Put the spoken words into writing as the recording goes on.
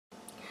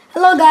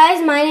Hello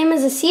guys, my name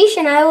is Asish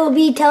and I will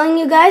be telling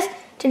you guys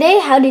today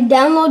how to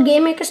download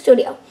GameMaker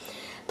Studio.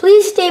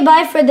 Please stay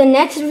by for the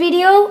next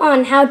video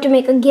on how to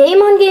make a game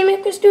on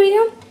GameMaker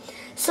Studio.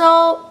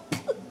 So,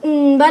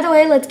 by the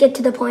way, let's get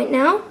to the point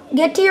now.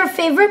 Get to your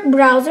favorite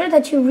browser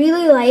that you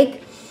really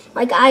like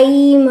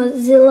IE,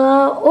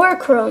 Mozilla, or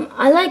Chrome.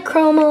 I like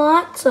Chrome a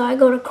lot, so I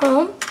go to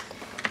Chrome.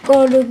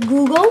 Go to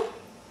Google.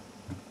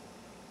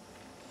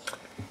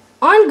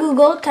 On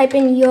Google, type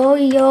in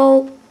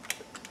yoyogames.com.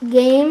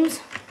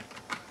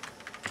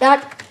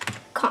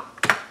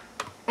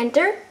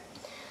 Enter.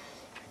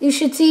 You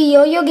should see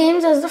Yo-Yo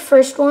Games as the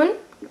first one.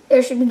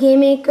 There should be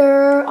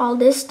GameMaker, all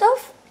this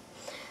stuff.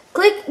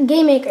 Click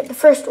GameMaker, the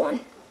first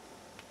one.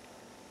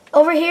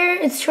 Over here,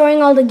 it's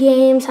showing all the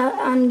games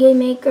on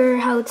GameMaker,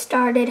 how it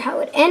started, how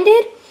it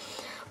ended.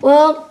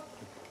 Well,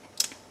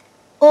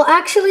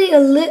 actually,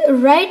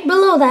 right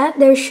below that,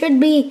 there should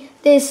be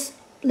this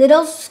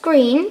little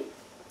screen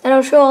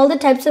that'll show all the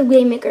types of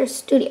GameMaker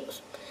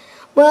Studios.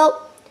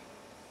 Well,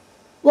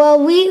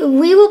 we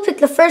will pick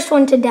the first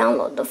one to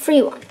download, the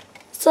free one.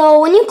 So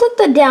when you click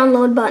the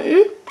download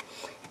button,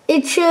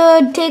 it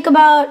should take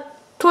about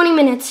 20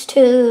 minutes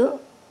to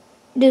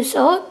do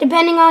so.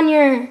 Depending on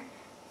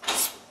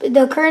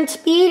the current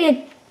speed,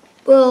 it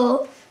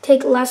will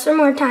take less or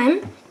more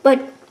time,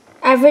 but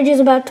average is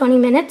about 20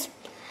 minutes.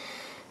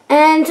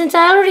 And since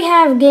I already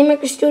have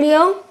GameMaker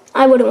Studio,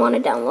 I wouldn't want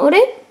to download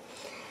it.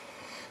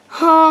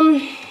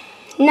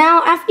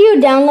 Now, after you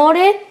download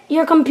it,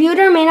 your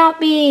computer may not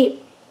be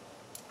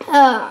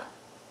the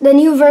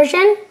new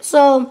version,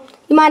 so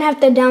you might have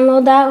to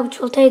download that, which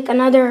will take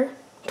another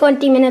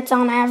 20 minutes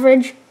on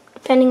average,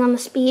 depending on the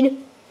speed.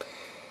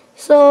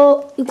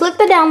 So you click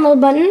the download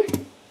button.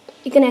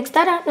 You can X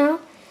that out now.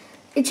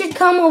 It should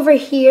come over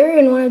here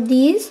in one of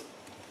these,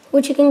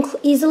 which you can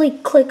easily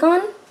click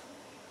on.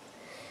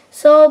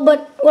 So,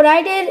 but what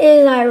I did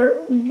is I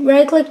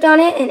right-clicked on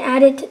it and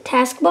added to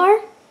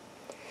taskbar.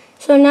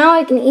 So now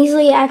I can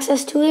easily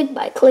access to it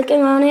by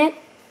clicking on it,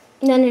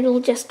 and then it'll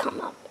just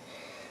come up.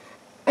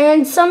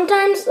 And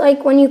sometimes,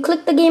 like when you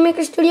click the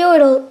GameMaker Studio,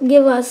 it'll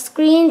give a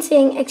screen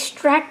saying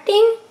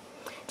extracting.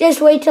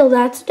 Just wait till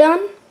that's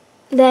done,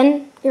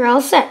 then you're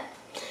all set.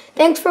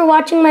 Thanks for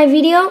watching my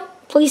video.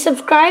 Please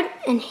subscribe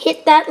and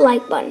hit that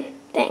like button.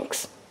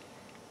 Thanks.